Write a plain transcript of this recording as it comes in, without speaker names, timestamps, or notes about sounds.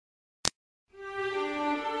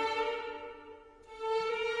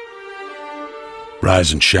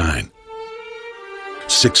Rise and shine.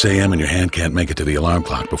 6 a.m. and your hand can't make it to the alarm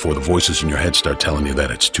clock before the voices in your head start telling you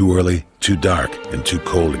that it's too early, too dark, and too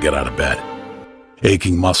cold to get out of bed.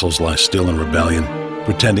 Aching muscles lie still in rebellion,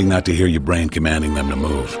 pretending not to hear your brain commanding them to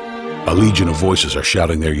move. A legion of voices are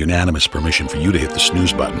shouting their unanimous permission for you to hit the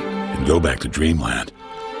snooze button and go back to dreamland.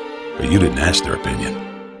 But you didn't ask their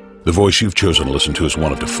opinion. The voice you've chosen to listen to is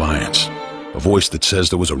one of defiance. A voice that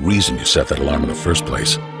says there was a reason you set that alarm in the first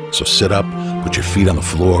place. So sit up, put your feet on the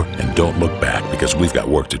floor, and don't look back, because we've got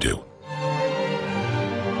work to do.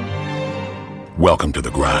 Welcome to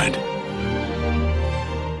the grind.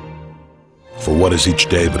 For what is each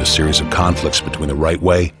day but a series of conflicts between the right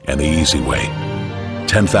way and the easy way?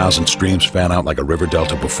 10,000 streams fan out like a river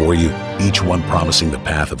delta before you, each one promising the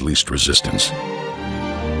path of least resistance.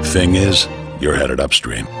 Thing is, you're headed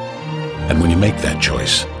upstream. And when you make that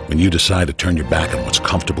choice, when you decide to turn your back on what's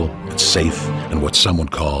comfortable and safe and what some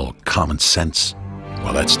would call common sense,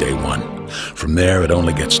 well, that's day one. From there, it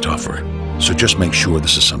only gets tougher. So just make sure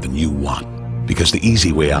this is something you want, because the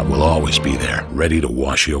easy way out will always be there, ready to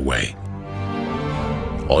wash you away.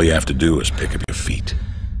 All you have to do is pick up your feet.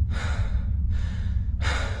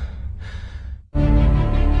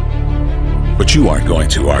 But you aren't going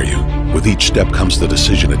to, are you? With each step comes the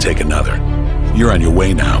decision to take another. You're on your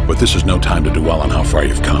way now, but this is no time to dwell on how far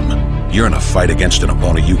you've come. You're in a fight against an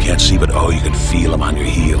opponent you can't see, but oh, you can feel him on your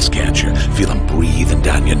heels, can't you? Feel him breathing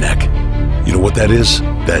down your neck. You know what that is?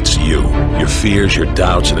 That's you. Your fears, your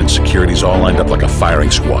doubts, and insecurities all lined up like a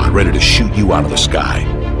firing squad, ready to shoot you out of the sky.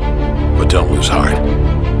 But don't lose heart.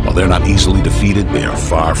 While they're not easily defeated, they are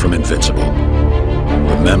far from invincible.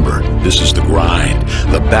 Remember, this is the grind,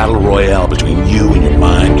 the battle royale between you and your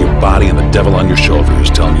mind, your body, and the devil on your shoulder who's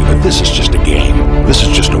telling you that this is just a game. This is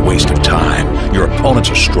just a waste of time. Your opponents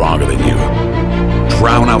are stronger than you.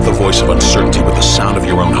 Drown out the voice of uncertainty with the sound of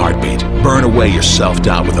your own heartbeat. Burn away your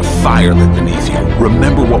self-doubt with a fire lit beneath you.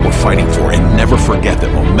 Remember what we're fighting for, and never forget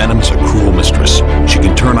that momentum's a cruel mistress. She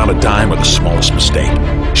can turn on a dime with the smallest mistake.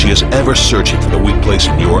 She is ever searching for the weak place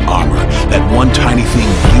in your armor, that one tiny thing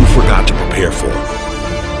you forgot to prepare for.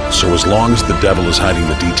 So as long as the devil is hiding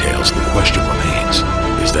the details, the question remains,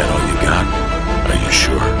 is that all you got? Are you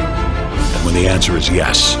sure? And when the answer is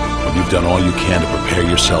yes, when you've done all you can to prepare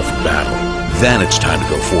yourself for battle, then it's time to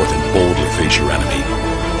go forth and boldly face your enemy,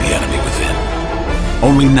 the enemy within.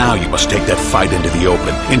 Only now you must take that fight into the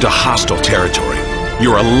open, into hostile territory.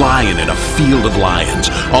 You're a lion in a field of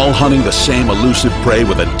lions, all hunting the same elusive prey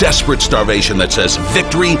with a desperate starvation that says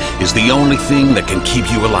victory is the only thing that can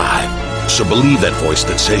keep you alive. So believe that voice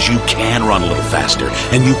that says you can run a little faster,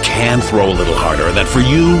 and you can throw a little harder, and that for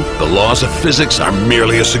you, the laws of physics are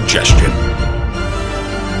merely a suggestion.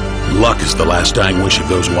 Luck is the last dying wish of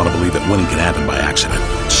those who want to believe that winning can happen by accident.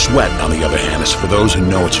 Sweat, on the other hand, is for those who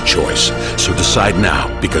know it's a choice. So decide now,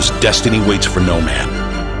 because destiny waits for no man.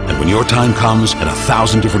 And when your time comes and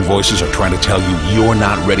 1,000 different voices are trying to tell you you're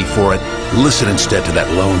not ready for it, listen instead to that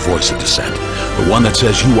lone voice of dissent. The one that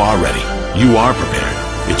says you are ready, you are prepared.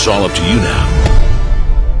 It's all up to you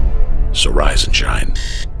now. So rise and shine.